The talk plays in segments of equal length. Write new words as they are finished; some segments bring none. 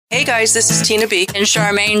Hey guys, this is Tina B. And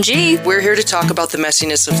Charmaine G. We're here to talk about the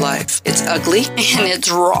messiness of life. It's ugly. And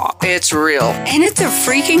it's raw. It's real. And it's a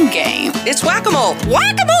freaking game. It's whack-a-mole.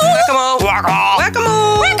 Whack-a-mole. Whack-a-mole. Whack-a-mole.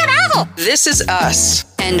 Whack-a-mole. Whack-a-mole. This is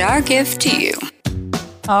us. And our gift to you.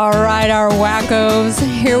 All right, our wackos.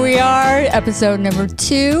 Here we are, episode number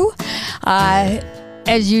 2.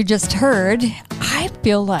 As you just heard, I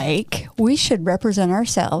feel like we should represent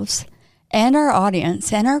ourselves and our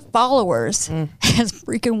audience and our followers as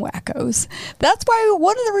freaking wackos. That's why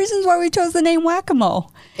one of the reasons why we chose the name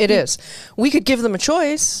Whack-A-Mole. It is. We could give them a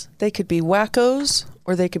choice. They could be wackos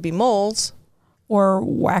or they could be moles. Or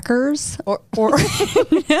whackers. Or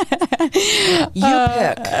you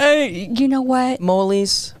pick. You know what?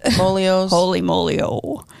 Molies, molios. Holy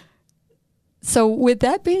moly-o. So with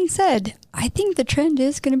that being said, I think the trend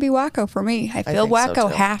is going to be wacko for me. I feel wacko so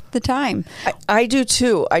half the time. I do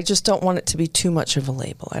too. I just don't want it to be too much of a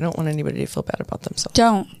label. I don't want anybody to feel bad about themselves.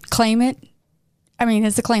 Don't claim it. I mean,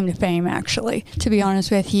 it's a claim to fame, actually, to be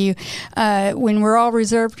honest with you. When we're all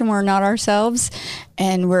reserved and we're not ourselves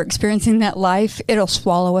and we're experiencing that life, it'll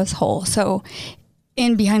swallow us whole. So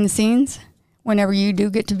in behind the scenes, whenever you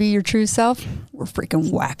do get to be your true self, we're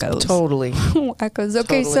freaking wackos. Totally. Wackos.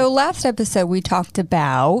 Okay, so last episode we talked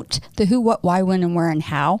about the who, what, why, when, and where, and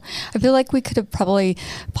how. I feel like we could have probably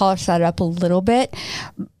polished that up a little bit.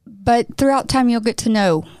 But throughout time, you'll get to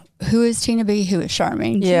know who is Tina B, who is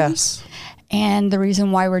Charmaine G. Yes. And the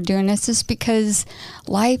reason why we're doing this is because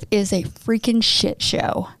life is a freaking shit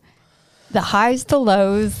show. The highs, the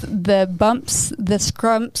lows, the bumps, the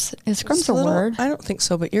scrumps. Is scrumps a word? I don't think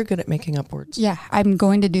so, but you're good at making up words. Yeah, I'm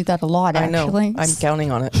going to do that a lot, actually. I know. I'm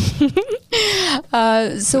counting on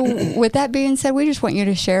it. So with that being said, we just want you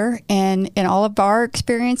to share in all of our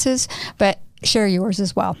experiences, but share yours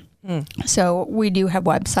as well. So we do have a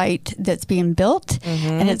website that's being built,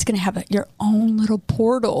 and it's going to have your own little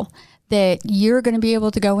portal that you're going to be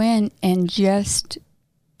able to go in and just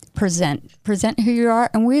present who you are.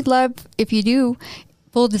 And we'd love, if you do,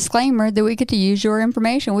 full disclaimer, that we get to use your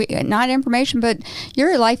information. Not information, but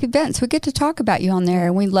your life events. We get to talk about you on there,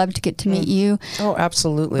 and we'd love to get to meet you. Oh,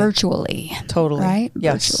 absolutely. Virtually. Totally. Right?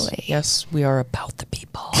 Yes. Virtually. Yes, we are about the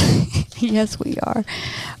people. Yes, we are.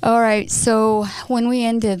 All right. So when we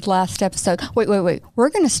ended last episode, wait. We're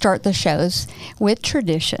going to start the shows with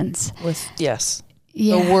traditions. Yes.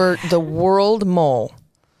 Yeah. The world mole.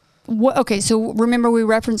 Okay, so remember we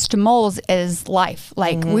referenced to moles as life.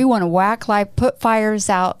 Like we want to whack life, put fires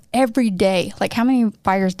out every day. Like how many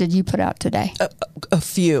fires did you put out today? A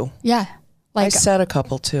few. Yeah. I set a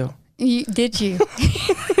couple too. Did you?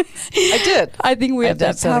 I did. I think we have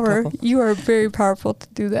that power. You are very powerful to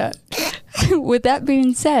do that. With that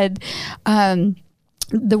being said,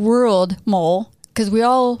 the world mole, because we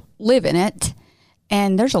all live in it,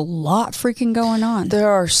 and there's a lot freaking going on. There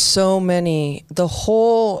are so many. The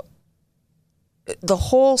whole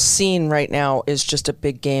scene right now is just a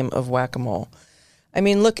big game of whack-a-mole. I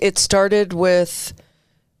mean, look, it started with,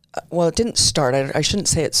 well, it didn't start. I shouldn't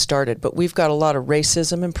say it started, but we've got a lot of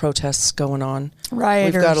racism and protests going on.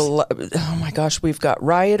 Rioters. We've got oh my gosh, we've got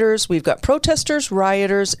rioters, we've got protesters,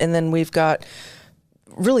 rioters, and then we've got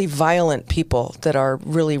really violent people that are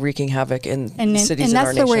really wreaking havoc in cities in our nation. And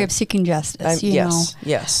that's their way of seeking justice,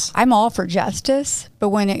 Yes. I'm all for justice, but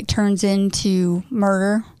when it turns into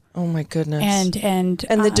murder... Oh my goodness. And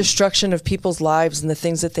the destruction of people's lives and the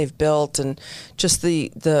things that they've built, and just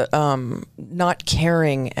the not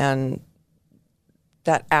caring and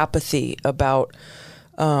that apathy about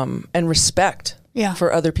and respect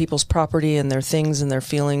for other people's property and their things and their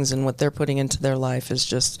feelings and what they're putting into their life is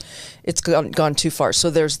just, it's gone too far. So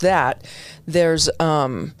there's that. There's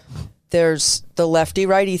the lefty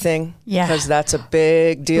righty thing, because that's a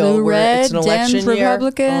big deal. Blue, red, it's an election Dems, year.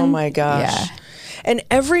 Republican. Oh my gosh. Yeah. And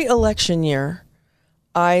every election year,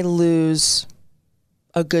 I lose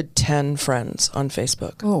a good 10 friends on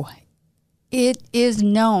Facebook. Oh, it is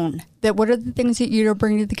known that what are the things that you don't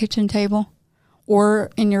bring to the kitchen table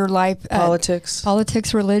or in your life? Politics,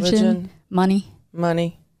 religion, money,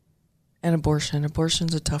 and abortion.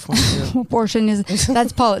 Abortion's a tough one too. Abortion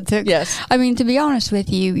that's politics. Yes. I mean, to be honest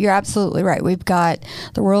with you, you're absolutely right. We've got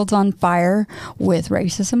the world's on fire with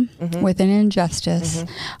racism, with an injustice.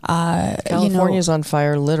 California's on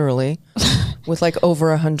fire, literally, with like over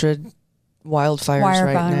 100 wildfires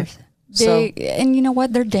right now. And you know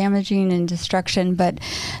what? They're damaging and destruction, but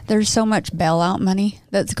there's so much bailout money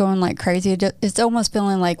that's going like crazy. It's almost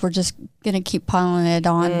feeling like we're just going to keep piling it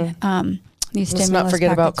on. These stimulus Let's not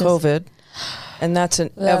forget packages. about COVID. And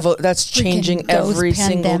that's changing every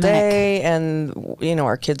single day. And,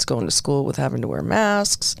 our kids going to school with having to wear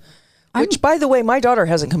masks. Which, by the way, my daughter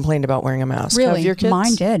hasn't complained about wearing a mask. Really? Have your kids?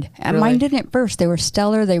 Mine did. And Really? mine didn't at first. They were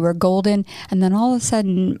stellar. They were golden. And then all of a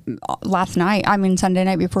sudden, Sunday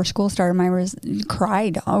night before school started, Myra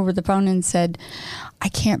cried over the phone and said, I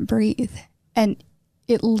can't breathe. And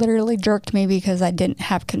it literally jerked me because I didn't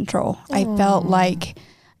have control. I felt like,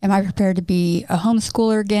 am I prepared to be a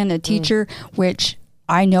homeschooler again, a teacher, which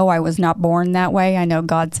I know I was not born that way. I know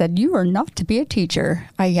God said, you are not to be a teacher.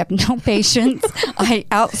 I have no patience. I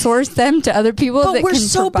outsource them to other people But that we're can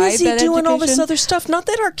so provide busy that doing all this education. other stuff. Not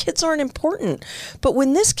that our kids aren't important, but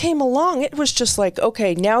when this came along, it was just like,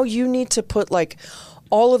 okay, now you need to put like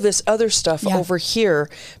all of this other stuff over here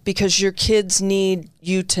because your kids need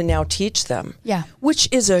you to now teach them. Yeah. Which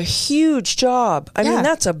is a huge job. I mean,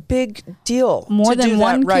 that's a big deal. More to than do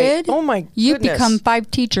one that right. kid. Oh my You goodness. become 5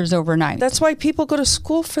 teachers overnight. That's why people go to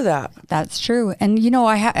school for that. That's true. And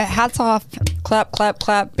I hats off, clap, clap,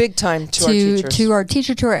 clap. Big time to our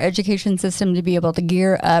teachers. To our education system to be able to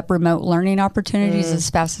gear up remote learning opportunities as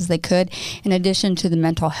fast as they could. In addition to the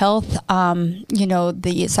mental health,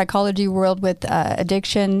 the psychology world with addiction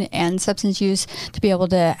and substance use, to be able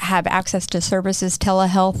to have access to services,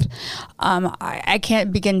 telehealth. I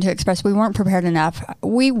can't begin to express, we weren't prepared enough.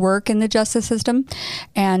 We work in the justice system.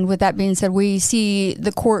 And with that being said, we see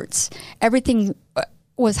the courts, everything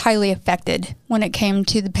was highly affected when it came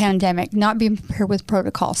to the pandemic, not being prepared with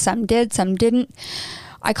protocol. Some did, some didn't.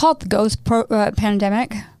 I call it the ghost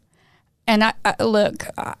pandemic. And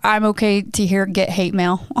I'm okay to get hate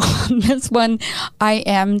mail on this one. I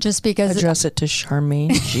am, just because. Address it to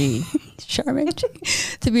Charmaine G. Charmaine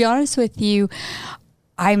G. To be honest with you,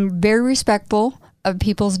 I'm very respectful of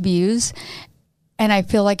people's views, and I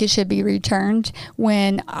feel like it should be returned.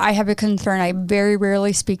 When I have a concern, I very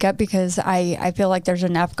rarely speak up because I feel like there's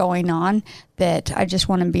enough going on that I just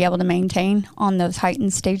want to be able to maintain on those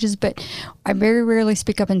heightened stages. But I very rarely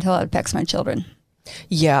speak up until it affects my children.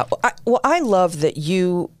 Yeah. I love that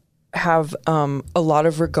you have a lot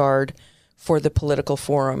of regard for the political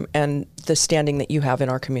forum and the standing that you have in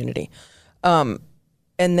our community. And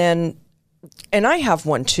I have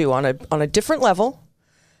one too on a different level.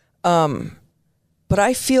 But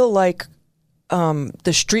I feel like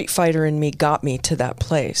the street fighter in me got me to that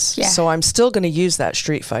place. Yeah. So I'm still going to use that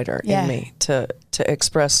street fighter in me to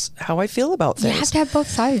express how I feel about things. You have to have both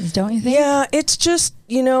sides, don't you think? Yeah, it's just,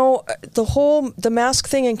 the mask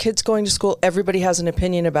thing and kids going to school, everybody has an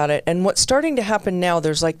opinion about it. And what's starting to happen now,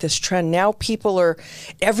 there's like this trend. Now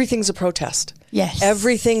everything's a protest. Yes.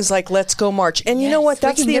 Everything's like, let's go march. And you know what?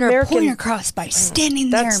 That's the American point across by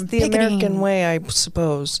standing there That's and the picketing. American way, I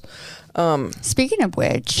suppose. Speaking of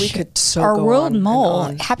which, We could so our go world on and mole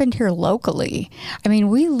on. happened here locally. I mean,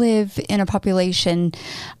 we live in a population,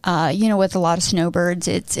 with a lot of snowbirds.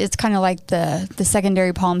 It's kind of like the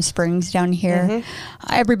secondary Palm Springs down here. Mm-hmm.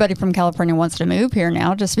 Everybody from California wants to move here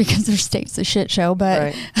now just because their state's a shit show.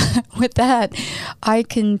 But with that, I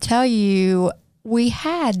can tell you, we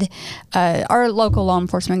had our local law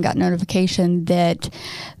enforcement got notification that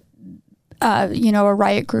a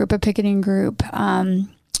riot group, a picketing group,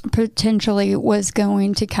 potentially was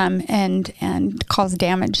going to come and cause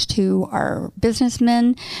damage to our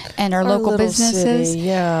businessmen and our local little businesses. city,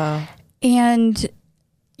 yeah. And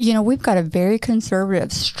we've got a very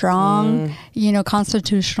conservative, strong,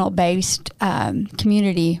 constitutional based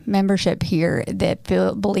community membership here that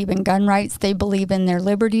believe in gun rights. They believe in their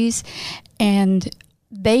liberties, and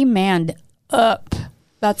they manned up.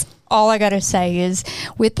 That's all I got to say is,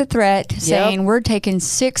 with the threat saying we're taking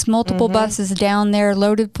 6 multiple buses down there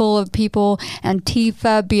loaded full of people,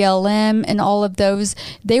 Antifa, BLM, and all of those,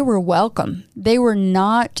 they were welcome. They were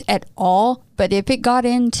not at all. But if it got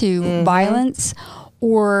into violence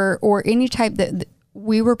or any type, that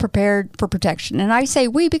we were prepared for protection. And I say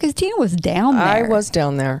we because Tina was down there. I was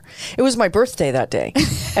down there. It was my birthday that day.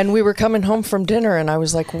 And we were coming home from dinner and I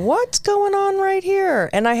was like, what's going on right here?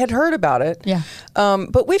 And I had heard about it. Yeah.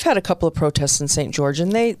 But we've had a couple of protests in St. George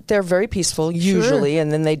and they're very peaceful usually. And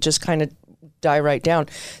then they just kind of die right down.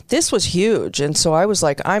 This was huge. And so I was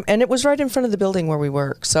like, and it was right in front of the building where we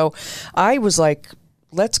work. So I was like,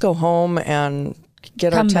 let's go home and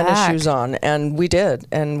get our tennis shoes on. And we did.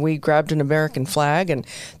 And we grabbed an American flag. And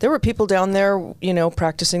there were people down there,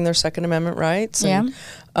 practicing their Second Amendment rights. Yeah. And,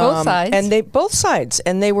 Both sides. And both sides.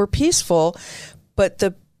 And they were peaceful. But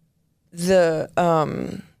the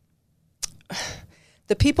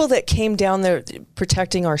people that came down there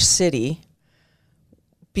protecting our city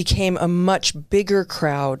became a much bigger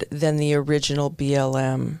crowd than the original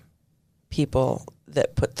BLM people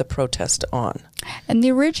that put the protest on. And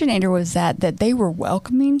the originator was that they were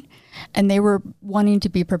welcoming and they were wanting to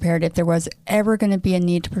be prepared if there was ever going to be a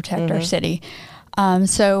need to protect our city.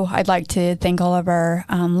 So I'd like to thank all of our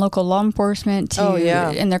local law enforcement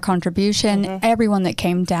in their contribution, everyone that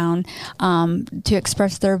came down to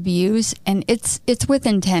express their views. And it's with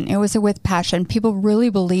intent. It was with passion. People really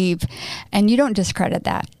believe, and you don't discredit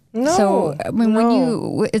that. No, so I mean,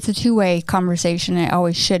 no. it's a two-way conversation. It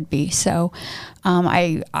always should be. So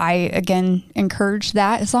I again encourage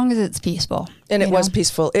that as long as it's peaceful. And it was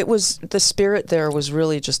peaceful. It was, the spirit there was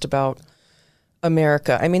really just about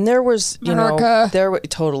America. I mean, there was,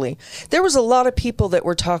 totally. There was a lot of people that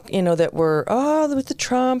were that were, with the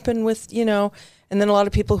Trump and with, and then a lot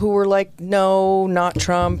of people who were like, no, not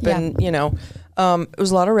Trump. Yeah. And, it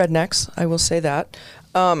was a lot of rednecks. I will say that.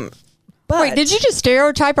 But wait, did you just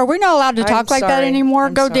stereotype? Are we not allowed to talk like that anymore?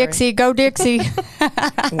 Go sorry. Dixie, go Dixie.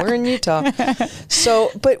 We're in Utah.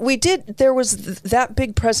 So, but there was that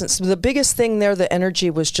big presence. The biggest thing there, the energy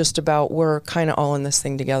was just about, we're kind of all in this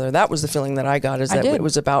thing together. That was the feeling that I got, is that it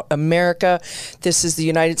was about America. This is the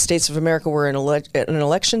United States of America. We're in an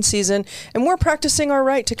election season, and we're practicing our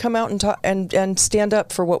right to come out and talk and stand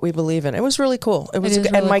up for what we believe in. It was really cool. It was,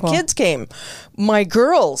 and my kids came. My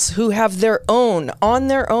girls, who have their own, on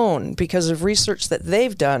their own, because of research that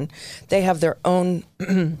they've done, they have their own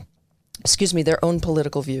their own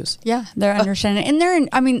political views. Yeah, they're understanding. And they're in,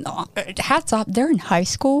 hats off, they're in high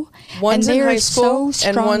school. One's and in high so school,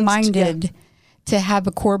 strong-minded to have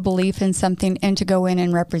a core belief in something and to go in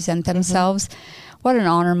and represent themselves. What an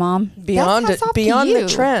honor, Mom. Beyond the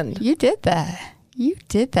trend. You did that. You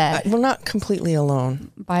did that. We're not completely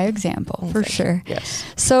alone. By example, for sure. Yes.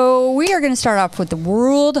 So we are going to start off with the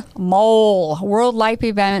World Life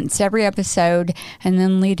events every episode, and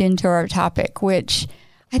then lead into our topic, which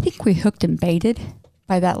I think we hooked and baited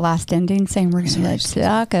by that last ending, saying we're going to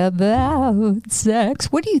talk about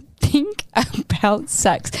sex. What do you think about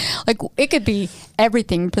sex? Like, it could be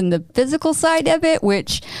everything from the physical side of it,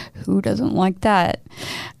 which who doesn't like that?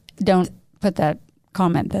 Don't put that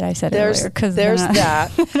comment that I said earlier, because there's that.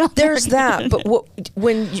 But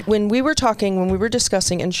when we were talking, when we were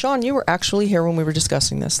discussing, and Sean, you were actually here when we were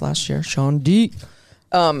discussing this last year, Sean D.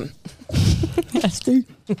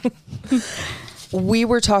 We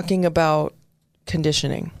were talking about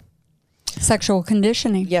conditioning, sexual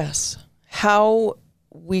conditioning. Yes, how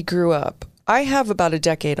we grew up. I have about a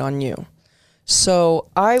decade on you, so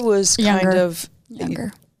I was younger.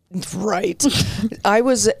 Right. I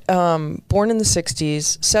was born in the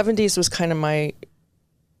 60s. 70s was kind of my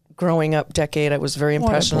growing up decade. It was very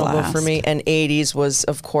impressionable for me. And 80s was,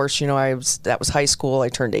 of course, that was high school. I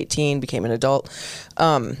turned 18, became an adult.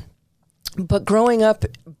 But growing up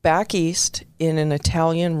back east in an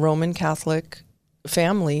Italian Roman Catholic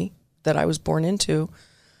family that I was born into,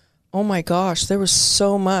 oh my gosh, there was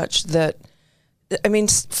so much that,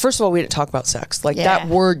 first of all, we didn't talk about sex. That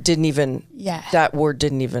word didn't even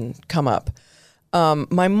come up.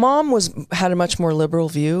 My mom had a much more liberal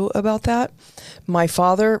view about that. My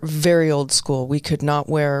father, very old school. We had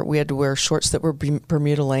to wear shorts that were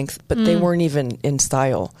Bermuda length, but they weren't even in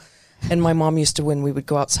style. And my mom used to, when we would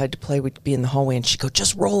go outside to play, we'd be in the hallway and she'd go,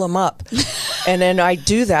 just roll them up. And then I'd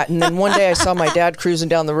do that. And then one day I saw my dad cruising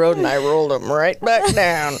down the road and I rolled them right back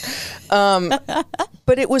down.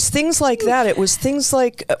 But it was things like that. It was things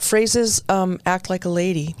like phrases, act like a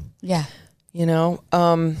lady. Yeah. You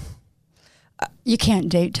can't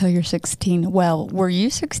date till you're 16. Well, were you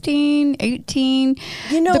 16, 18?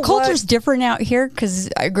 The culture's different out here, because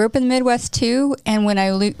I grew up in the Midwest too. And when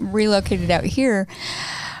I relocated out here,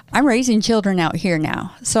 I'm raising children out here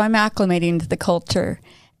now. So I'm acclimating to the culture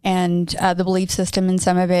and the belief system. And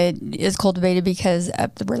some of it is cultivated because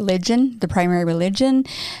of the religion, the primary religion.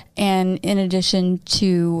 And in addition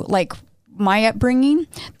to my upbringing,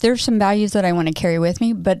 there's some values that I want to carry with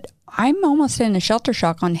me, but I'm almost in a shelter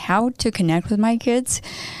shock on how to connect with my kids,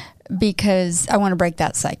 because I want to break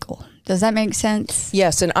that cycle. Does that make sense?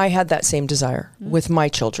 Yes. And I had that same desire with my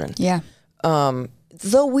children. Yeah.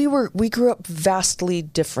 Though we grew up vastly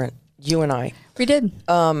different, you and I. We did.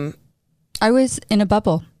 I was in a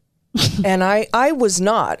bubble. And I was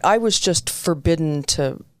not. I was just forbidden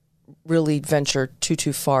to really venture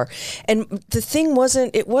too far. And the thing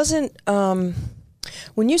wasn't,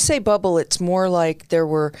 when you say bubble, it's more like there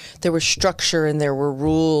were structure and there were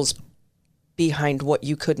rules behind what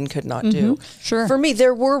you could and could not do. Sure. For me,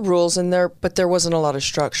 there were rules but there wasn't a lot of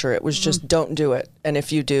structure. It was just don't do it. And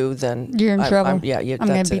if you do, then you're in trouble. I'm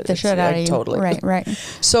going to beat the shit out of you. Totally. Right.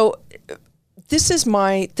 So this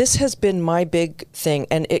has been my big thing.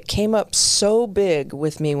 And it came up so big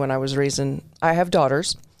with me when I was raising, I have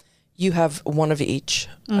daughters. You have one of each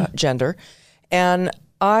gender. And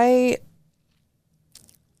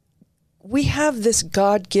we have this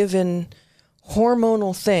God-given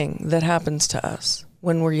hormonal thing that happens to us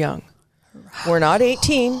when we're young. We're not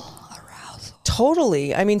 18.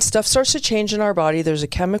 Totally. I mean, stuff starts to change in our body. There's a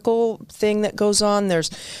chemical thing that goes on. There's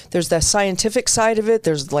the scientific side of it.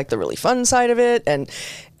 There's like the really fun side of it.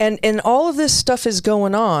 And all of this stuff is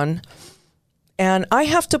going on. And I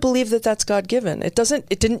have to believe that that's God-given. It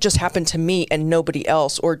didn't just happen to me and nobody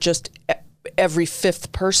else, or just every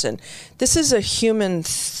fifth person. This is a human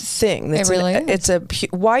thing. It really is.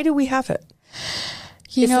 Why do we have it?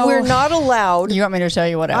 You know, we're not allowed. You want me to tell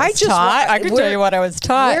you what I was taught? I can tell you what I was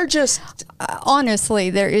taught. We're just... honestly,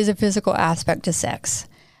 there is a physical aspect to sex.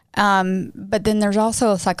 But then there's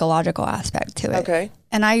also a psychological aspect to it. Okay.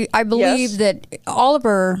 And I believe that all of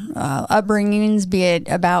our upbringings, be it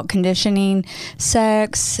about conditioning,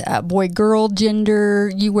 sex, boy-girl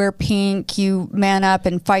gender, you wear pink, you man up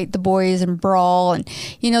and fight the boys and brawl, and,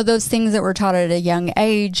 those things that we're taught at a young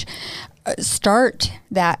age, start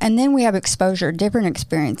that. And then we have exposure, different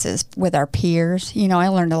experiences with our peers. I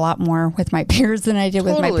learned a lot more with my peers than I did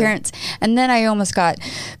with my parents. And then I almost got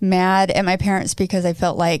mad at my parents because I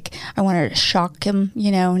felt like I wanted to shock them,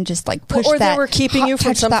 and just like push that. Or they were keeping you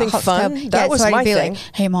from something fun. That was my thing. Like,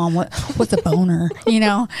 hey mom, what's a boner?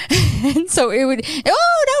 And so it would,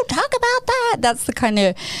 don't talk about that. That's the kind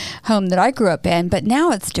of home that I grew up in. But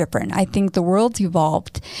now it's different. I think the world's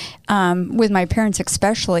evolved, with my parents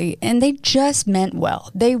especially, and they just meant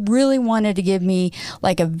well. They really wanted to give me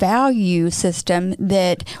like a value system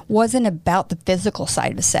that wasn't about the physical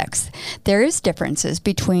side of sex. There is differences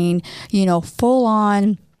between, full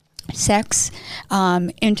on sex,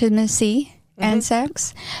 intimacy and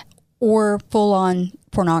sex, or full on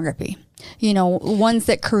pornography. Ones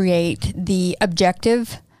that create the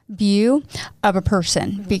objective view of a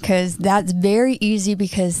person, because that's very easy,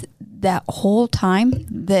 because that whole time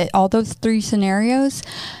that all those three scenarios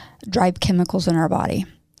drive chemicals in our body.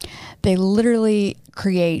 They literally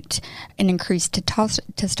create an increased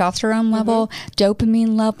testosterone level,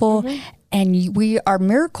 dopamine level, and our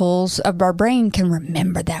miracles of our brain can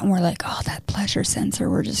remember that. And we're like, oh, that pleasure sensor,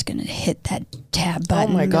 we're just going to hit that tab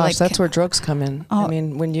button. Oh my gosh, like, that's where drugs come in. I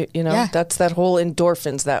mean, when that's that whole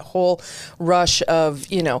endorphins, that whole rush of,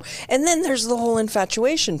 and then there's the whole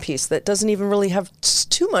infatuation piece that doesn't even really have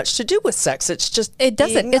too much to do with sex. It's just, it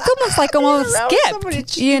doesn't, it's almost like almost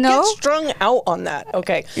skipped, you get strung out on that.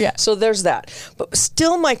 Okay. Yeah. So there's that. But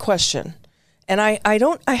still my question, and I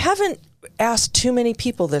haven't asked too many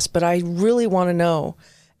people this, but I really want to know,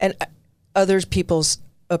 and other people's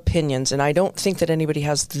opinions, and I don't think that anybody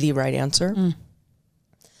has the right answer.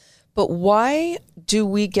 But why do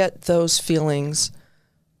we get those feelings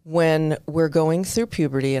when we're going through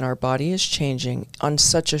puberty and our body is changing on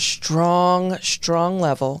such a strong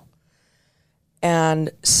level, and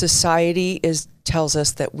society tells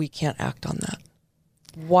us that we can't act on that?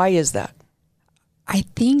 Why is that? I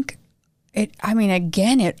think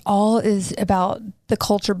again, it all is about the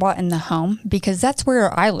culture brought in the home, because that's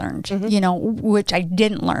where I learned, which I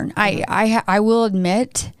didn't learn. I will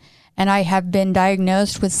admit, and I have been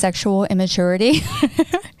diagnosed with sexual immaturity.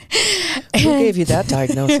 Who gave you that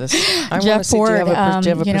diagnosis? Jeff Ford, do you have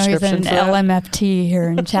a prescription he's an for that? LMFT here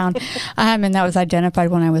in town. And that was identified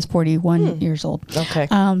when I was 41 years old. Okay.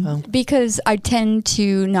 Because I tend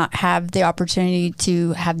to not have the opportunity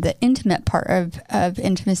to have the intimate part of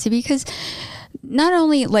intimacy, because not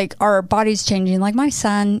only like our bodies changing, like my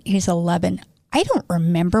son, he's 11. I don't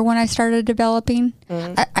remember when I started developing.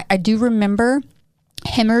 I do remember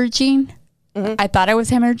hemorrhaging. I thought I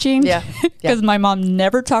was hemorrhaging, because my mom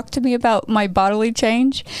never talked to me about my bodily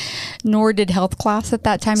change, nor did health class at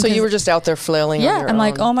that time. So you were just out there flailing. Yeah, on your I'm own.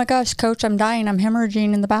 like, oh my gosh, coach, I'm dying. I'm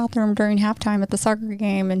hemorrhaging in the bathroom during halftime at the soccer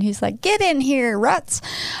game. And he's like, get in here, Ruts,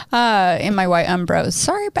 in my white Umbros.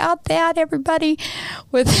 Sorry about that, everybody.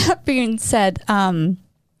 With that being said,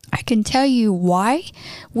 I can tell you why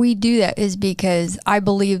we do that is because I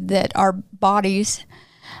believe that our bodies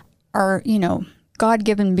are,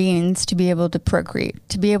 God-given beings to be able to procreate,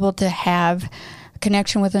 to be able to have a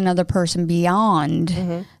connection with another person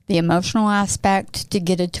beyond the emotional aspect, to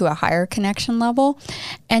get it to a higher connection level,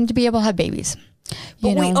 and to be able to have babies.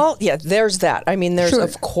 There's that. I mean, there's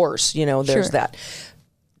of course, there's that.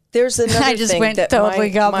 There's another I just thing went that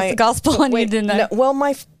totally gospel on you, didn't I? No, well,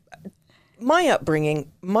 my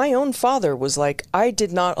upbringing, my own father was like, I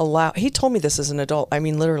did not allow. He told me this as an adult. I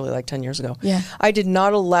mean, literally like 10 years ago. Yeah, I did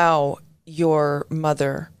not allow your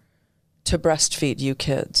mother to breastfeed you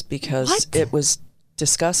kids because it was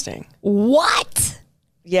disgusting. What?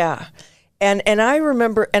 Yeah. And I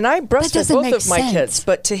remember, and I breastfed both of my kids,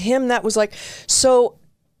 but to him that was like, so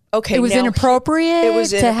Okay, it was now inappropriate. It was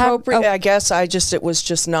to have- inappropriate. I guess it was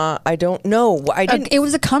just not. I don't know. I didn't. It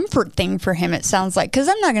was a comfort thing for him, it sounds like. Because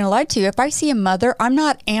I'm not going to lie to you. If I see a mother, I'm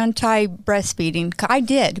not anti-breastfeeding. I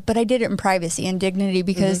did, but I did it in privacy and dignity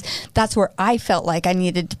because that's where I felt like I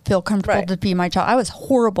needed to feel comfortable Right. to be my child. I was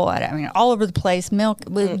horrible at it. I mean, all over the place, milk,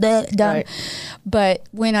 done. Right. But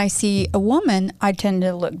when I see a woman, I tend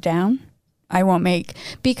to look down. I won't make,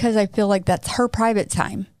 because I feel like that's her private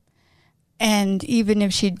time. And even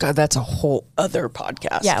if she, God, that's a whole other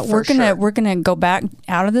podcast. yeah, for we're gonna go back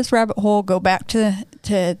out of this rabbit hole. Go back to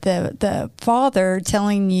the father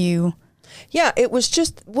telling you. Yeah, it was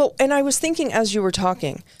just, well, and I was thinking as you were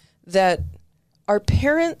talking that our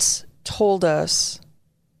parents told us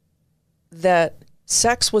that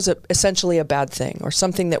sex was essentially a bad thing or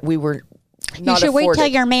something that we were not You should afforded. wait till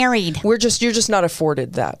you're married. You're just not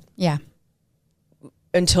afforded that Yeah,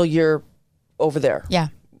 until you're over there. yeah.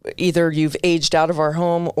 Either you've aged out of our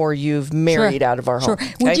home or you've married out of our home. Sure.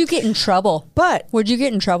 Would you get in trouble? But Would you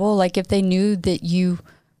get in trouble, like if they knew that you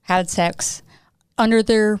had sex under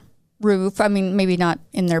their roof? I mean, maybe not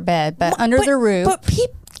in their bed, but under their roof. But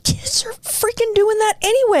kids are freaking doing that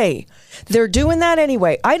anyway. They're doing that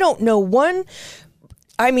anyway. I don't know one.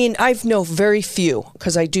 I mean, I've know very few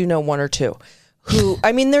because I do know one or two who,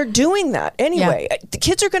 I mean, they're doing that anyway. Yeah. The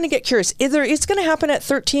kids are going to get curious. Either it's going to happen at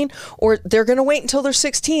 13 or they're going to wait until they're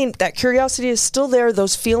 16. That curiosity is still there.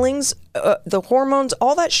 Those feelings, the hormones,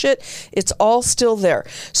 all that shit, it's all still there.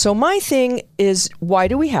 So my thing is, why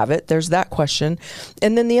do we have it? There's that question.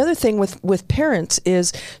 And then the other thing with parents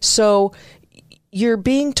is, so you're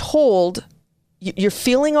being told, you're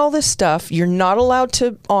feeling all this stuff. You're not allowed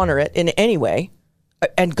to honor it in any way.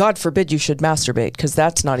 And God forbid you should masturbate, because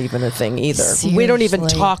that's not even a thing either. We don't even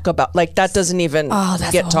Seriously. talk about, like, that doesn't even that's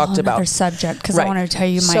get a talked whole about. other subject, because Right. I want to tell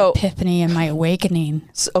you my So- epiphany and my awakening.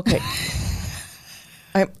 Okay.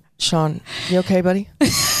 Sean, you okay, buddy?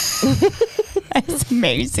 It's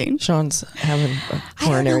amazing. Sean's having a I don't know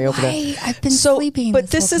coronary over there. why I've been So, sleeping.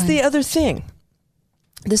 but this whole is time. the other thing.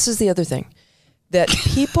 This is the other thing that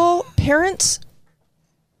parents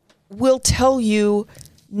will tell you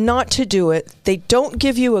not to do it. They don't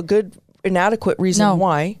give you a good, inadequate reason No.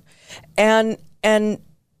 why, and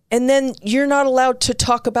then you're not allowed to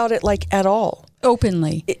talk about it like at all.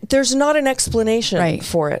 openly. There's not an explanation Right.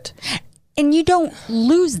 for it. And you don't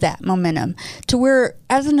lose that momentum to where,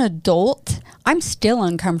 as an adult, I'm still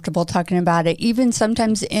uncomfortable talking about it. Even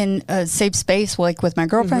sometimes in a safe space, like with my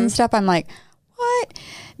girlfriend and stuff, I'm like, what?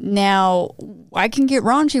 Now, I can get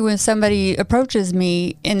raunchy when somebody approaches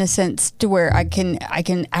me in a sense to where I can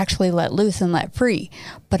actually let loose and let free.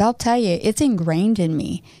 But I'll tell you, it's ingrained in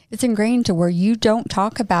me. It's ingrained to where you don't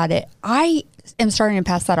talk about it. I am starting to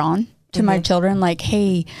pass that on to my children, like,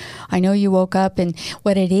 hey, I know you woke up and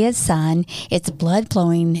what it is, son, it's blood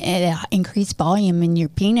flowing at increased volume in your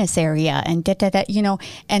penis area and you know,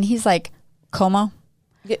 and he's like, Como?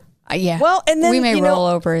 Yeah. Yeah. Well, and then, we may you know- roll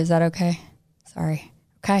over. Is that okay? Sorry.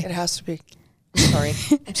 Okay. It has to be. I'm sorry.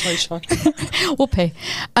 I'm sorry, Sean. We'll pay.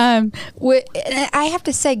 I have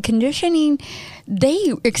to say, conditioning,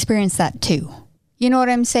 they experience that too. You know what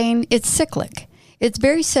I'm saying? It's cyclic. It's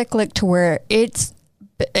very cyclic to where it's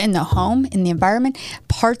in the home, in the environment.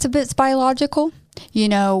 Parts of it's biological, you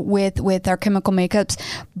know, with our chemical makeups,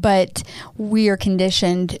 but we are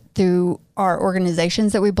conditioned through our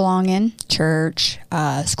organizations that we belong in, church,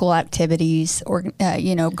 school activities, or,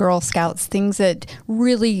 you know, Girl Scouts, things that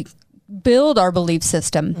really build our belief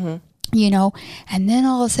system. You know, and then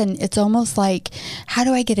all of a sudden it's almost like, how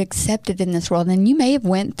do I get accepted in this world? And you may have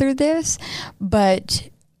went through this, but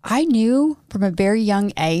I knew from a very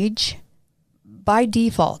young age, by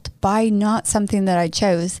default, by not something that I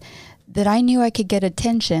chose, that I knew I could get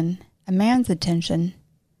attention, a man's attention,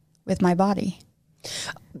 with my body.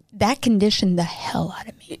 That conditioned the hell out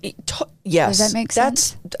of me. Yes. Does that make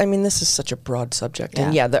sense? I mean, this is such a broad subject.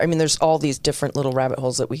 And Yeah. I mean, there's all these different little rabbit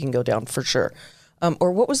holes that we can go down for sure.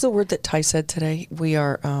 Or what was the word that Ty said today? We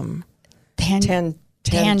are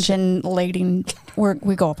Tangentiating.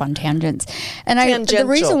 We go off on tangents. And the Tangential.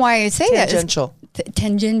 reason why I say that is Tangential.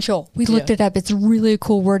 tangential. We looked it up. It's a really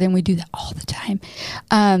cool word, and we do that all the time.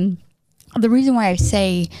 The reason why I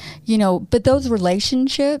say, you know, but those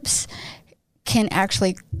relationships can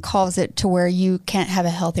actually cause it to where you can't have a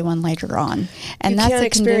healthy one later on, and You that's can't a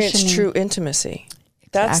experience conditioning. true intimacy.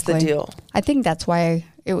 That's the Exactly. deal. I think that's why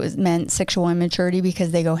it was meant sexual immaturity,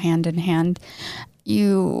 because they go hand in hand.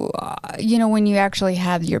 You know, when you actually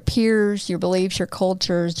have your peers, your beliefs, your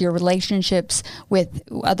cultures, your relationships with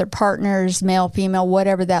other partners, male, female,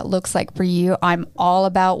 whatever that looks like for you. I'm all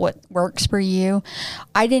about what works for you.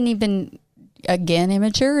 I didn't even, again,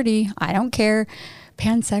 immaturity. I don't care.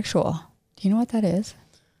 pansexual. Do you know what that is?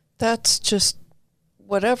 That's just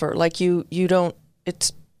whatever. Like you're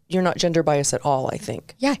not gender biased at all, I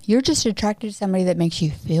think. Yeah, you're just attracted to somebody that makes you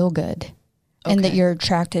feel good and that Okay. you're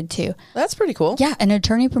attracted to. That's pretty cool. Yeah, an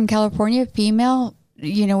attorney from California, female.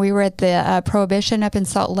 We were at the Prohibition up in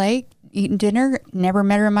Salt Lake eating dinner. Never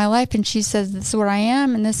met her in my life. And she says, this is what I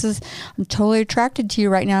am. And I'm totally attracted to you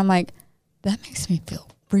right now. I'm like, that makes me feel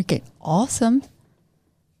freaking awesome.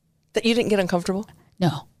 That you didn't get uncomfortable?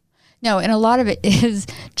 No. And a lot of it is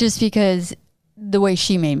just because the way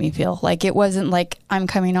she made me feel. Like, it wasn't like I'm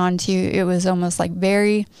coming on to you. It was almost like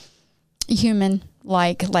very human,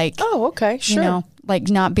 like, Oh, okay. Sure. like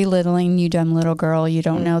not belittling you, dumb little girl. You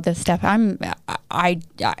don't know this stuff. I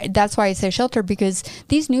that's why I say shelter, because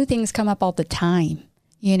these new things come up all the time.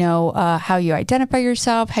 How you identify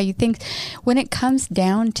yourself, how you think. When it comes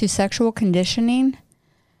down to sexual conditioning,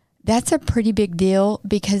 that's a pretty big deal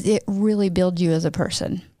because it really builds you as a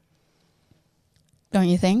person. Don't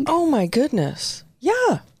you think? Oh my goodness. Yeah.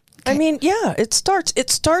 Okay. I mean, yeah, it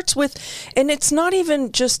starts with, and it's not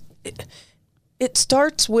even just, it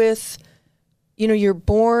starts with, you're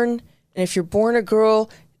born, and if you're born a girl,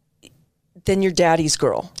 then you're daddy's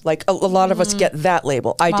girl. Like a lot of us get that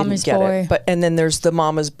label. I Mama's didn't get boy. it. And then there's the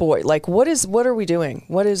mama's boy. Like what are we doing?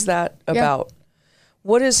 What is that about?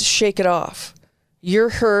 What is shake it off? You're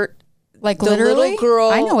hurt. Like the literally? little girl.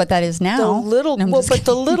 I know what that is now. The little, No, I'm well, just but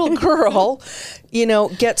the kidding. little girl,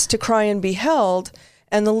 gets to cry and be held.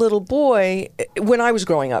 And the little boy, when I was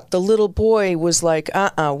growing up, the little boy was like,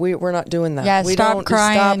 we're not doing that. Yeah, we stop don't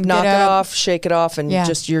crying, stop, get knock it up. off, shake it off, and Yeah.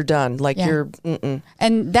 just you're done. Like Yeah. you're,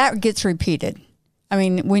 And that gets repeated. I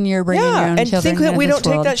mean, when you're bringing your own and children think that into we this don't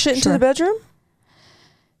take world. that shit into Sure. the bedroom.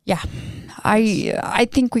 Yeah. I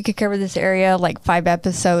think we could cover this area like 5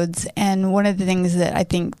 episodes. And one of the things that I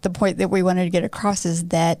think the point that we wanted to get across is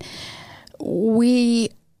that we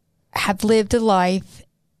have lived a life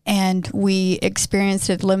and we experienced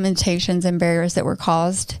limitations and barriers that were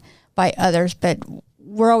caused by others, but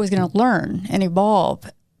we're always going to learn and evolve.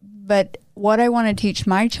 But what I want to teach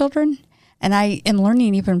my children, and I am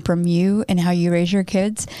learning even from you and how you raise your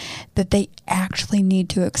kids, that they actually need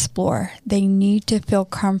to explore. They need to feel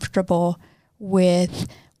comfortable with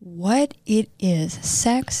what it is: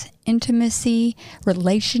 sex, intimacy,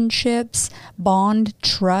 relationships, bond,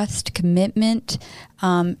 trust, commitment,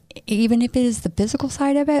 even if it is the physical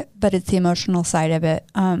side of it, but it's the emotional side of it.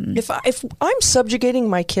 If I'm subjugating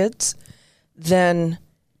my kids, then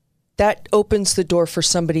that opens the door for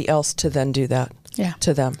somebody else to then do that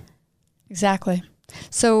to them. Exactly.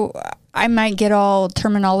 So I might get all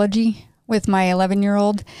terminology with my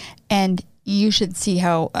 11-year-old, and you should see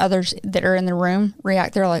how others that are in the room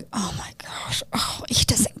react. They're like, oh my gosh, he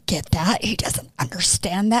doesn't get that. He doesn't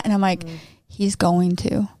understand that. And I'm like, he's going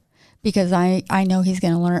to, because I know he's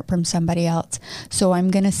going to learn it from somebody else. So I'm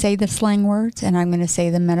going to say the slang words and I'm going to say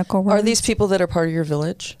the medical words. Are these people that are part of your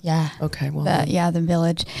village? Yeah. Okay. Well, The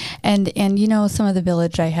village. And some of the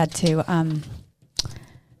village I had to,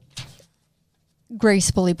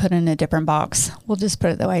 gracefully put in a different box. We'll just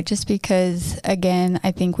put it that way, just because, again,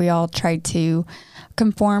 I think we all try to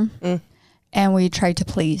conform and we try to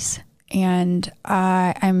please. And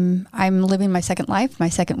I'm living my second life, my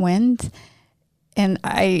second wind. And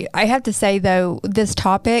I have to say, though, this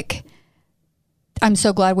topic, I'm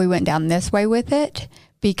so glad we went down this way with it,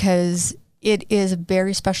 because it is a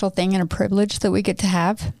very special thing and a privilege that we get to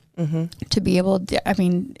have to be able to,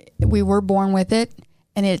 we were born with it.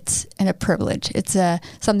 And it's a privilege. It's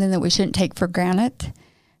something that we shouldn't take for granted.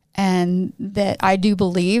 And that I do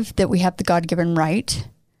believe that we have the God-given right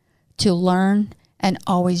to learn and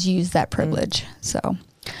always use that privilege. So,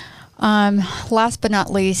 last but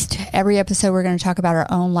not least, every episode we're going to talk about our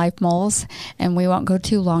own life moles. And we won't go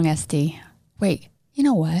too long, SD. Wait, you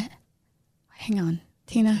know what? Hang on,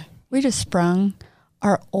 Tina. We just sprung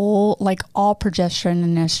our all progesterone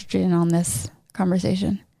and estrogen on this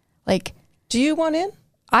conversation. do you want in?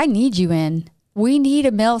 I need you in. We need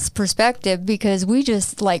a male's perspective because we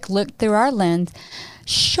just look through our lens.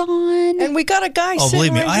 Sean. And we got a guy Oh, sitting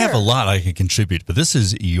believe me, right I have a here. lot I can contribute, but this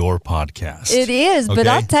is your podcast. It is, but Okay.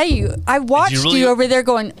 I'll tell you, I watched really- you over there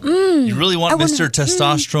going, You really want I wanna- Mr.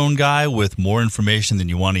 Testosterone guy with more information than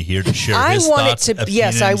you want to hear to share I his want it thoughts, to-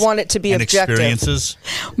 yes, I opinions, want it to be and objective. experiences?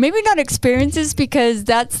 maybe not experiences because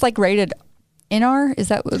that's rated NR. Is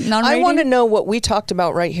that non-rated? I want to know what we talked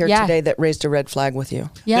about right here Yeah. today that raised a red flag with you.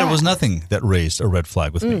 Yeah. There was nothing that raised a red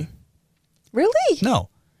flag with me. Really? No.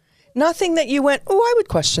 Nothing that you went, oh, I would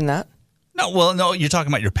question that. No, you're talking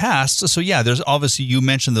about your past. So yeah, there's obviously, you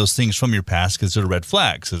mentioned those things from your past because they're red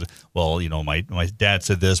flags. Well, my dad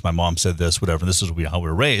said this, my mom said this, whatever. This is how we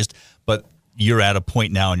were raised. But you're at a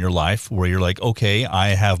point now in your life where you're like, okay, I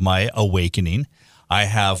have my awakening.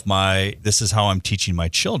 This is how I'm teaching my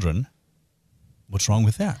children. What's wrong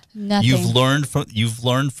with that? Nothing. You've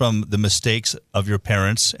learned from the mistakes of your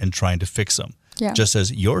parents and trying to fix them. Yeah. Just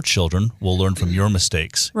as your children will learn from your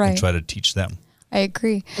mistakes Right. and try to teach them. I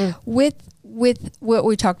agree. With what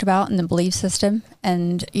we talked about in the belief system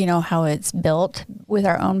and, how it's built with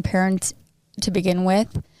our own parents to begin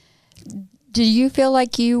with, do you feel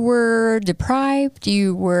like you were deprived? Can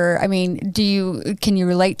you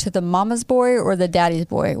relate to the mama's boy or the daddy's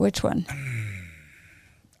boy? Which one?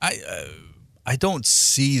 I don't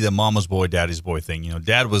see the mama's boy, daddy's boy thing.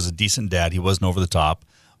 Dad was a decent dad. He wasn't over the top.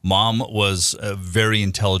 Mom was a very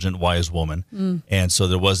intelligent, wise woman. And so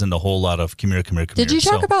there wasn't a whole lot of come here. Did you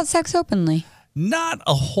talk about sex openly? Not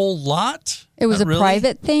a whole lot. It was Not a really.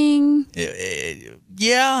 private thing?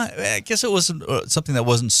 Yeah, I guess it was something that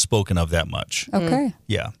wasn't spoken of that much. Okay.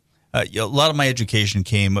 Yeah. A lot of my education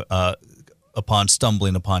came upon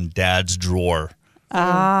stumbling upon Dad's drawer.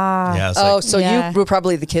 Yeah, it's So Yeah. you were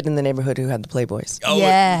probably the kid in the neighborhood who had the Playboys.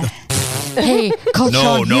 Yeah. Hey, call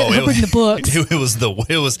Sean. No, He'll bring the books. It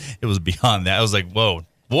was beyond that. I was like, whoa.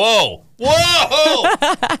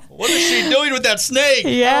 What is she doing with that snake?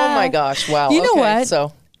 Yeah. Oh my gosh! Wow. You know Okay, what?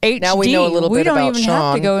 So HD, now we know a little bit about We don't even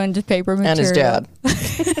have to Sean go into paper material. and his dad.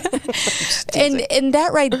 And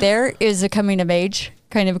that right there is a coming of age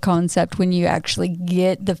kind of a concept when you actually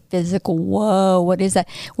get the physical. Whoa, what is that?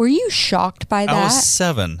 Were you shocked by that? I was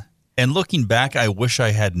 7, and looking back, I wish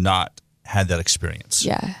I had not had that experience.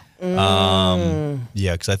 Yeah.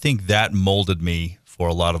 Yeah, because I think that molded me for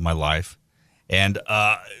a lot of my life, and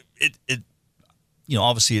it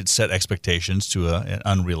obviously it set expectations to an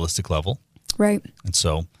unrealistic level, Right. and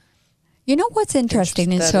so You know what's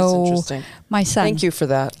interesting is That is so interesting. my son. Thank you for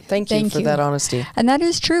that. Thank you for that honesty. And that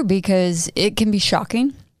is true because it can be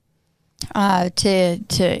shocking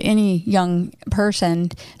to any young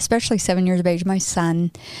person, especially 7 years of age. My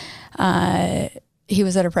son, he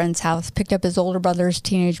was at a friend's house, picked up his older brother's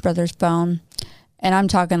teenage brother's phone, and I'm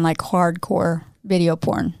talking like hardcore video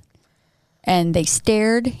porn. And they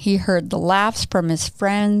stared. He heard the laughs from his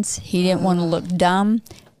friends. He didn't want to look dumb.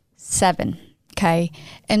 7. Okay.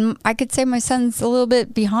 And I could say my son's a little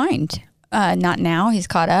bit behind. Not now. He's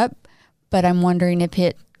caught up. But I'm wondering if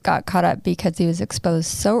it got caught up because he was exposed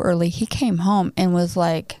so early. He came home and was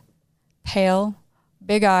like pale,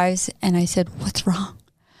 big eyes. And I said, "What's wrong?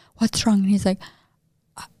 What's wrong?" And he's like,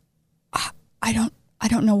 I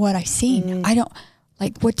don't know what I seen. I don't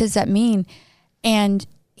what does that mean? And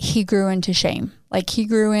he grew into shame. He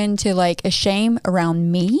grew into a shame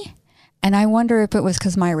around me. And I wonder if it was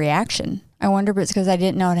because my reaction. I wonder if it's because I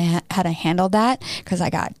didn't know how to handle that. Because I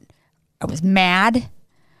was mad.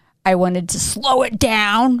 I wanted to slow it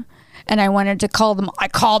down. And I wanted to call them. I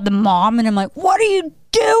called the mom and I'm like, "What are you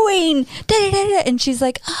doing?" Da-da-da-da. And she's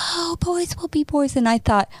like, "Oh, boys will be boys." And I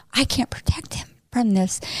thought, I can't protect him from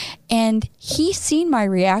this. And he's seen my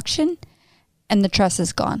reaction and the trust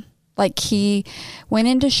is gone. He went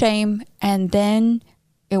into shame, and then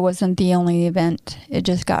it wasn't the only event. It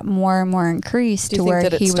just got more and more increased Do you to think where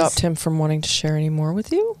that it he stopped was. him from wanting to share any more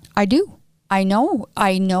with you? I do. I know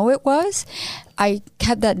it was. I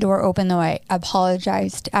kept that door open, though. I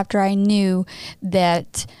apologized after I knew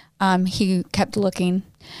that he kept looking,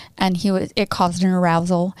 and it caused an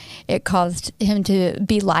arousal. It caused him to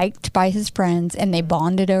be liked by his friends, and they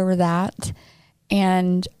bonded over that.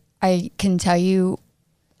 And I can tell you,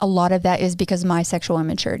 a lot of that is because of my sexual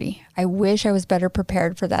immaturity. I wish I was better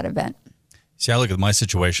prepared for that event. see, I look at my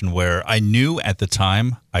situation where I knew at the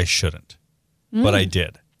time I shouldn't, but I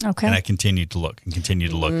did. Okay. And I continued to look and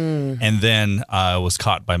continued to look. And then I was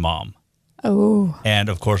caught by Mom. Oh. And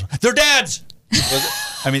of course, "They're dads!"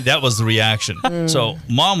 That was the reaction. So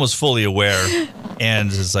Mom was fully aware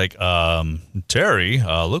and is like, "Terry,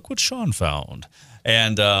 look what Sean found."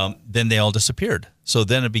 And then they all disappeared. So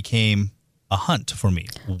then it became a hunt for me.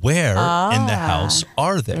 Where in the house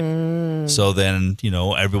are they? So then,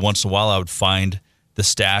 every once in a while I would find the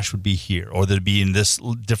stash would be here, or they'd be in this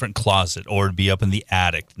different closet, or it'd be up in the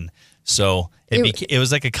attic. And so it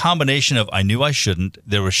was like a combination of I knew I shouldn't,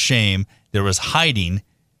 there was shame, there was hiding,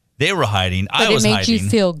 they were hiding, I was hiding. But it made you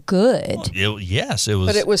feel good. Yes, it was.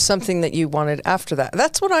 But it was something that you wanted after that.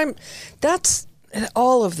 That's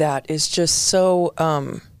all of that is just so,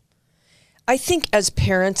 I think as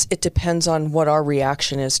parents, it depends on what our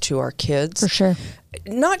reaction is to our kids. For sure.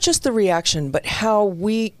 Not just the reaction, but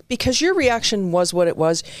because your reaction was what it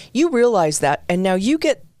was, you realize that, and now you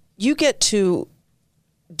get to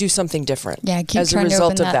do something different. Yeah, keep as a trying to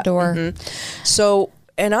result open of that door. So,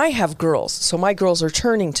 and I have girls, so my girls are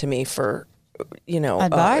turning to me for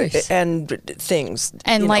Advice. and things,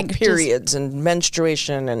 And periods and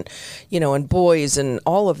menstruation and, and boys and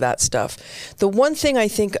all of that stuff. The one thing I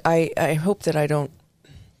think I hope that I don't,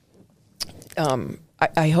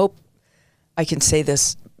 I hope I can say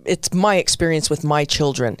this. It's my experience with my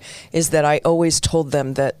children is that I always told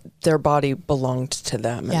them that their body belonged to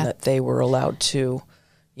them and that they were allowed to,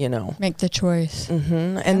 make the choice.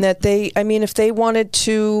 Mm-hmm. And that if they wanted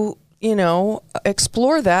to,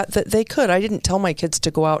 explore that they could. I didn't tell my kids to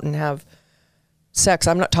go out and have sex.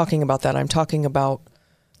 I'm not talking about that. I'm talking about.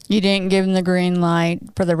 You didn't give them the green light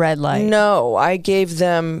for the red light. No, I gave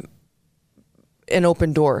them an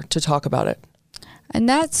open door to talk about it. And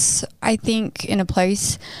that's, I think, in a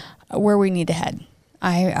place where we need to head.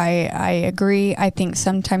 I agree. I think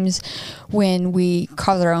sometimes when we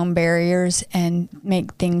cause our own barriers and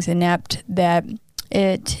make things inept, that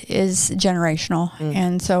it is generational.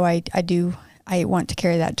 And so I want to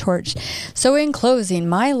carry that torch. So in closing,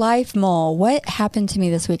 my life mole, what happened to me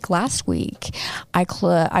this week? Last week, I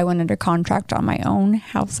went under contract on my own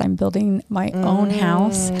house. I'm building my own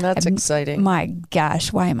house. That's exciting. My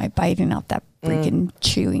gosh, why am I biting out that freaking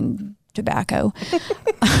chewing tobacco?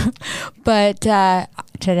 But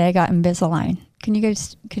today I got Invisalign.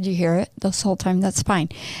 Could you hear it this whole time? That's fine.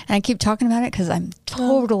 And I keep talking about it because I'm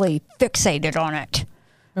totally fixated on it.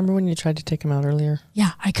 Remember when you tried to take them out earlier?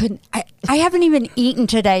 Yeah, I couldn't. I haven't even eaten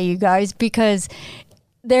today, you guys, because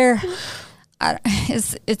it's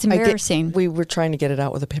embarrassing. We were trying to get it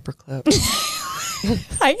out with a paper clip.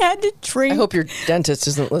 I had to drink. I hope your dentist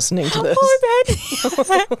isn't listening to this.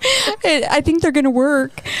 I think they're going to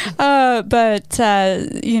work. But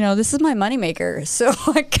this is my moneymaker. So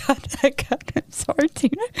I got I'm sorry,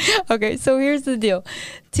 Tina. Okay, so here's the deal.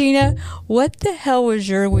 Tina, what the hell was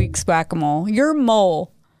your week's whack-a-mole? Your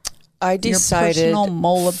mole. I decided your personal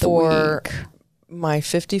mole of the for week. My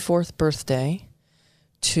 54th birthday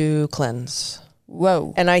to cleanse.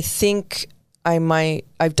 Whoa. And I think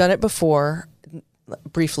I've done it before.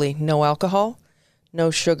 Briefly, no alcohol,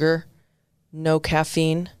 no sugar, no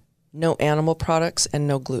caffeine, no animal products, and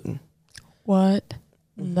no gluten. What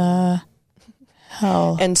the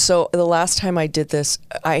hell? And so the last time I did this,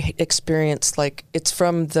 I experienced it's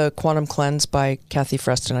from the Quantum Cleanse by Kathy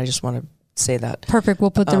Freston. I just want to say that. Perfect.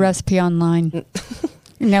 We'll put the recipe online.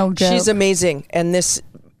 No joke. She's amazing. And this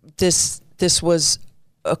was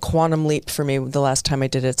a quantum leap for me the last time I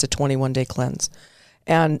did it. It's a 21-day cleanse.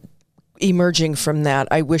 And emerging from that,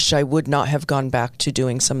 I wish I would not have gone back to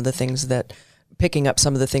doing picking up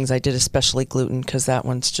some of the things I did, especially gluten, because that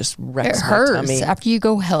one's just wrecks my tummy. It hurts. After you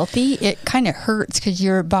go healthy, it kind of hurts because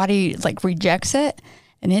your body rejects it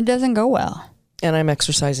and it doesn't go well. And I'm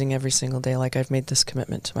exercising every single day. I've made this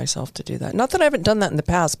commitment to myself to do that. Not that I haven't done that in the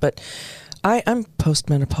past, but I'm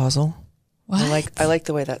postmenopausal. What? I like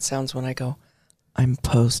the way that sounds when I go, I'm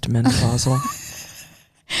postmenopausal.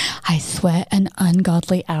 I sweat in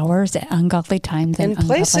ungodly hours at ungodly times in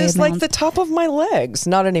places like the top of my legs.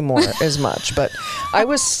 Not anymore as much, but I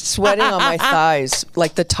was sweating on my thighs,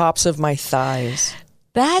 like the tops of my thighs.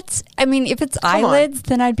 If it's eyelids,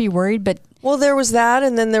 then I'd be worried, but... Well, there was that,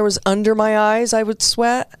 and then there was under my eyes, I would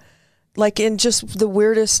sweat, in just the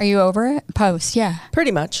weirdest... Are you over it? Post, yeah.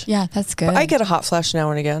 Pretty much. Yeah, that's good. But I get a hot flash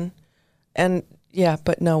now and again, and... Yeah,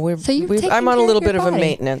 but no, I'm on a care little of your bit of a body.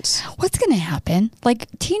 maintenance. What's going to happen?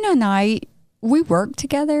 Tina and I, we work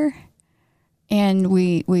together, and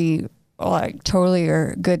we totally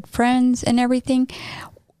are good friends and everything.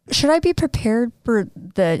 Should I be prepared for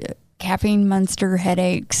the caffeine monster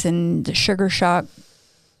headaches and the sugar shock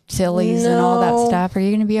sillies and all that stuff? Are you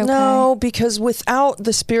going to be okay? No, because without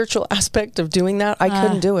the spiritual aspect of doing that, I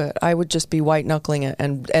couldn't do it. I would just be white knuckling it,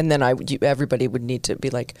 and then everybody would need to be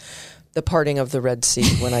like the parting of the Red Sea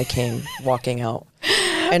when I came walking out.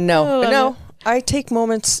 And I take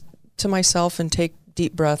moments to myself and take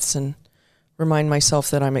deep breaths and remind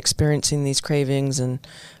myself that I'm experiencing these cravings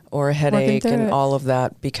or a headache and all of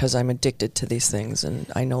that because I'm addicted to these things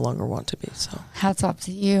and I no longer want to be. So hats off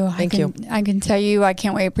to you. Thank you. I can tell you, I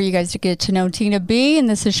can't wait for you guys to get to know Tina B. And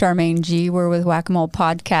this is Charmaine G. We're with Whack-A-Mole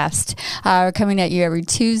Podcast. We're coming at you every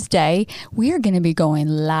Tuesday. We are going to be going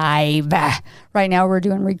live. Right now we're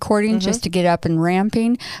doing recording just to get up and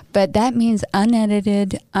ramping, but that means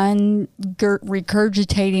unedited,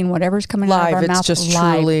 regurgitating whatever's coming out of our mouth. It's just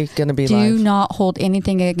truly going to be live. Do not hold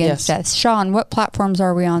anything against us. Sean, what platforms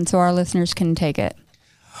are we on so our listeners can take it?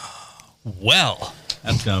 Well,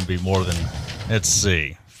 that's going to be more than, let's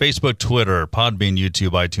see. Facebook, Twitter, Podbean,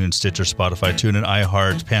 YouTube, iTunes, Stitcher, Spotify, TuneIn,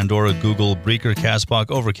 iHeart, Pandora, Google, Breaker, CastBox,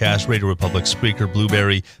 Overcast, Radio Republic, Spreaker,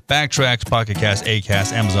 Blueberry, Backtracks, Pocket Cast,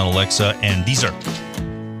 Acast, Amazon Alexa, and Deezer.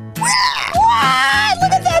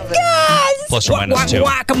 Look at that, guys! plus or minus 2.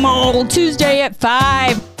 Whack-a-mole Tuesday at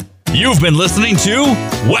 5. You've been listening to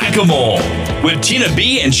Whack-A-Mole with Tina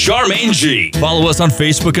B and Charmaine G. Follow us on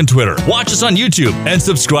Facebook and Twitter. Watch us on YouTube and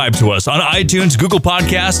subscribe to us on iTunes, Google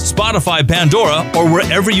Podcasts, Spotify, Pandora, or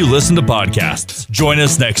wherever you listen to podcasts. Join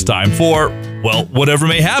us next time for, well, whatever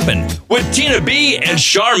may happen with Tina B and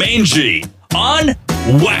Charmaine G on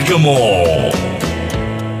Whack-A-Mole.